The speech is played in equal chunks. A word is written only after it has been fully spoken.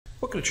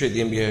Welcome to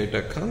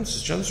TradeTheNBI.com. This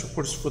is John. This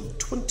report is for the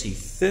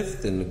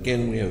 25th, and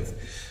again we have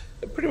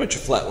pretty much a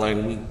flat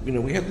line.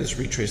 We had this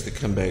retrace to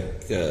come back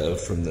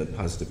from the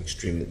positive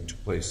extreme that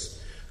took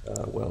place,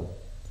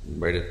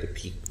 right at the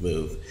peak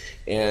move,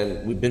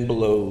 and we've been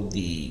below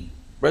the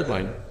red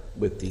line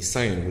with the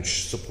cyan,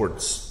 which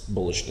supports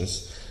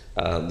bullishness.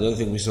 The other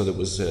thing we saw that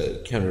was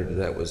counter to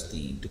that was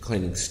the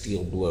declining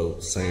steel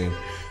below cyan.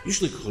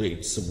 Usually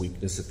creates some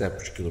weakness at that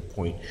particular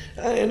point,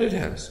 and it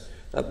has.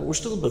 But we're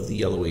still above the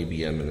yellow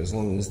ABM, and as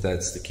long as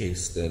that's the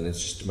case, then it's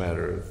just a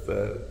matter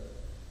of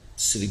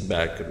sitting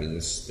back. I mean,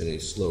 this has been a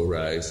slow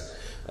rise.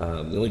 The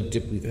only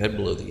dip we've had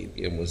below the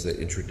ABM was that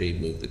intraday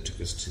move that took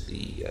us to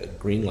the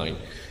green line,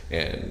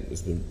 and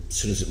as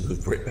soon as it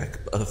moved right back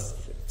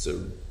above, it's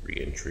a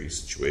re-entry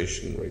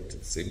situation right to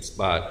the same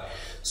spot.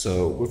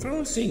 So we're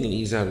finally seeing an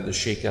ease out of the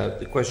shakeout.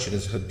 The question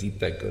is how deep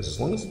that goes. As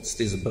long as it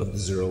stays above the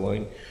zero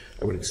line,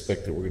 I would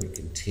expect that we're going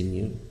to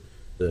continue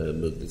the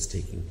move that's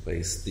taking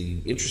place.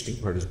 The interesting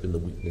part has been the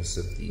weakness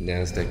of the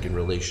NASDAQ in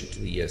relation to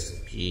the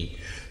S&P,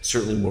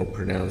 certainly more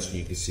pronounced.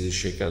 You can see the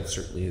shakeout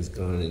certainly has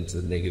gone into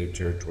the negative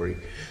territory.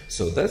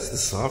 So that's the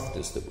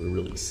softest that we're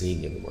really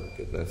seeing in the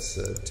market. That's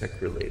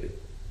tech related.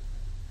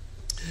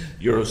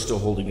 Euro's still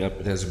holding up.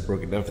 It hasn't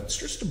broken down. If it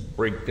starts to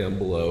break down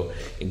below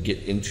and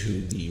get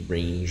into the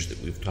range that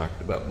we've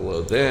talked about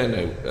below, then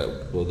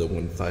below the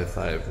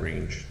 155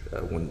 range,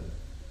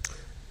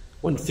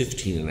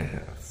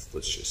 115.5.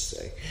 Let's just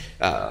say,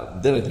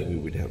 then I think we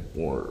would have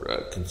more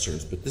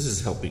concerns. But this is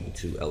helping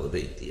to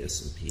elevate the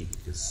S&P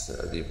because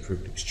the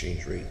improved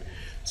exchange rate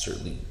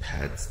certainly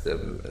pads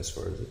them as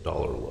far as the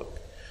dollar look.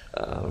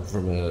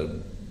 From a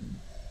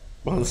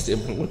bond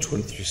standpoint,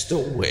 123 is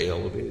still way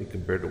elevated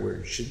compared to where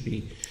it should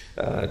be.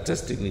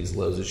 Testing these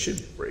lows, it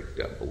should break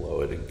down below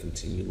it and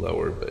continue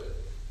lower, but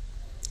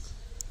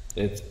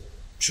it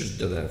should have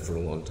done that for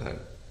a long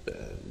time.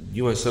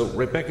 USO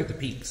right back at the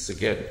peaks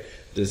again.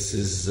 This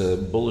is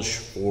bullish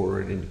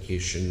for an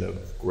indication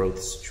of growth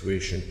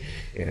situation,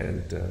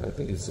 and I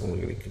think it's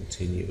only going to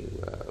continue.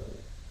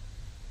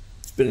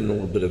 It's been in a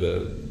little bit of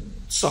a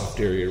soft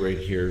area right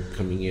here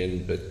coming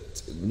in,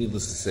 but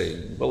needless to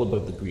say, well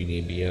above the green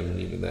ABM, and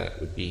even that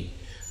would be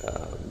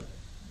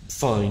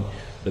fine.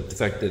 But the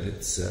fact that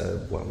it's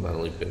not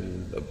only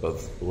been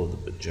below the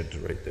magenta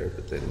right there,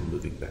 but then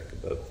moving back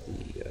above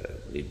the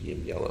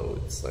ABM yellow,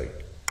 it's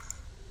like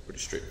pretty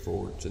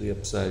straightforward to the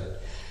upside.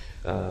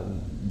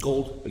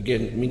 Gold,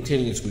 again,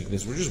 maintaining its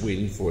weakness. We're just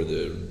waiting for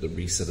the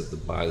reset of the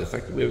buy. The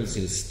fact that we haven't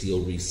seen a steel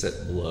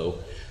reset below,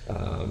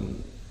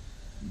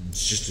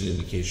 it's just an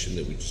indication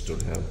that we just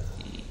don't have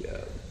the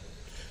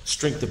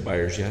strength of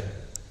buyers yet.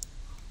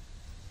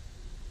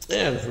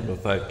 And from a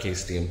 5K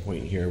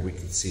standpoint here, we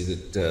can see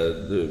that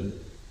the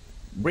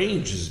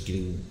range is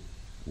getting,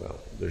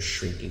 they're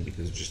shrinking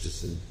because it just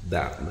isn't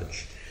that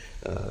much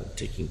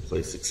taking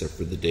place, except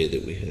for the day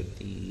that we had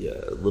the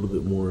little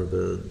bit more of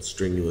a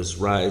strenuous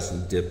rise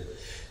and dip,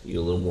 a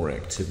little more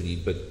activity.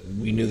 But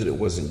we knew that it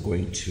wasn't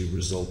going to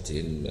result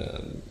in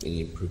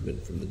any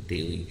improvement from the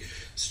daily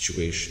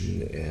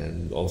situation,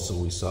 and also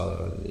we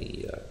saw on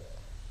the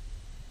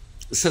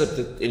setup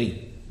that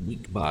any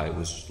weak buy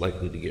was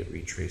likely to get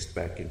retraced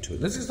back into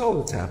it. This is all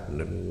that's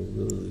happened. I mean,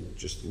 we're really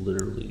just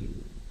literally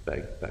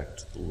back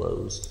to the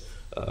lows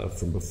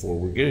from before.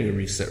 We're getting a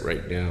reset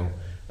right now.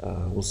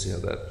 We'll see how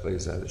that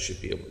plays out. It should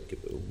be able to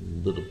give it a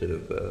little bit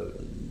of a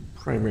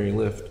primary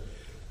lift.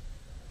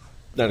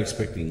 Not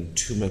expecting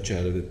too much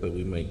out of it, but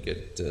we might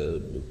get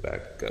moved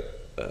back up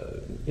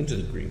into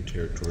the green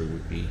territory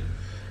would be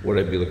what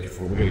I'd be looking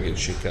for. We're going to get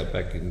shakeout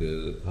back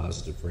into the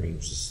positive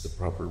range. This is the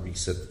proper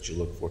reset that you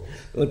look for.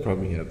 The only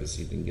problem you have is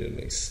you didn't get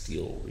a nice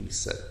steel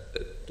reset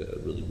that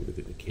really would have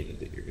indicated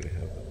that you're going to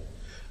have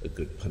a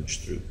good punch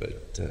through.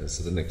 But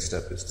so the next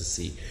step is to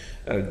see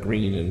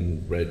green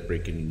and red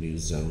break into new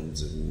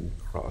zones and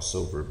cross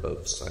over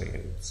above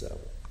cyan. So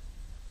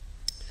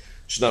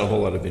there's not a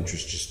whole lot of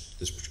interest just at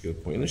this particular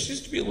point. There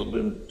seems to be a little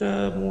bit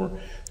more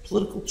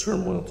political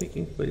turmoil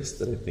taking place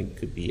that I think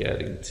could be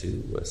adding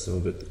to some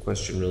of it. The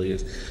question really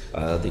is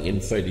the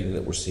infighting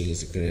that we're seeing,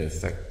 is it going to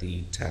affect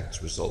the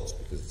tax results?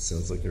 Because it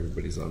sounds like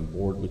everybody's on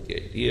board with the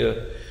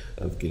idea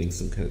of getting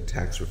some kind of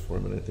tax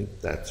reform, and I think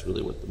that's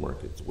really what the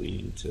market's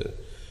waiting to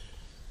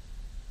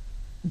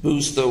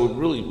boost. Though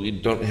really we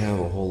don't have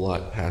a whole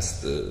lot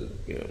past the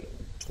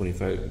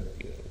 25,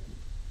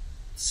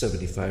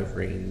 75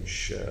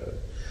 range.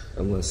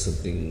 Unless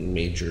something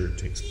major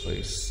takes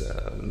place,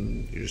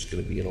 you're just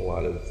going to be in a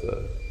lot of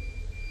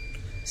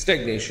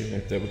stagnation.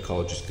 I would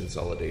call it just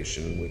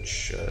consolidation,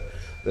 which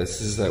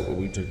this is what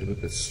we talked about,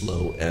 the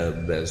slow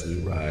ebb as we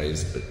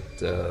rise,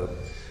 but a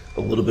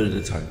little bit at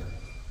a time.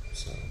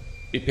 So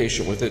be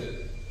patient with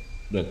it.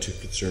 Not too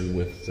concerned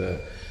with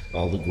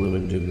all the gloom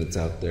and doom that's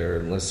out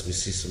there, unless we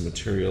see some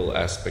material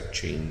aspect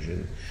change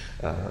in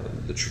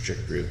the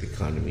trajectory of the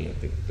economy. I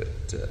think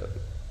that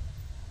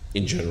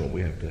in general,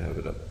 we have to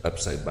have an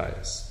upside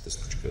bias at this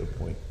particular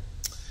point.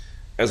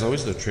 As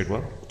always, though, trade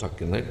well. We'll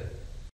talk again later.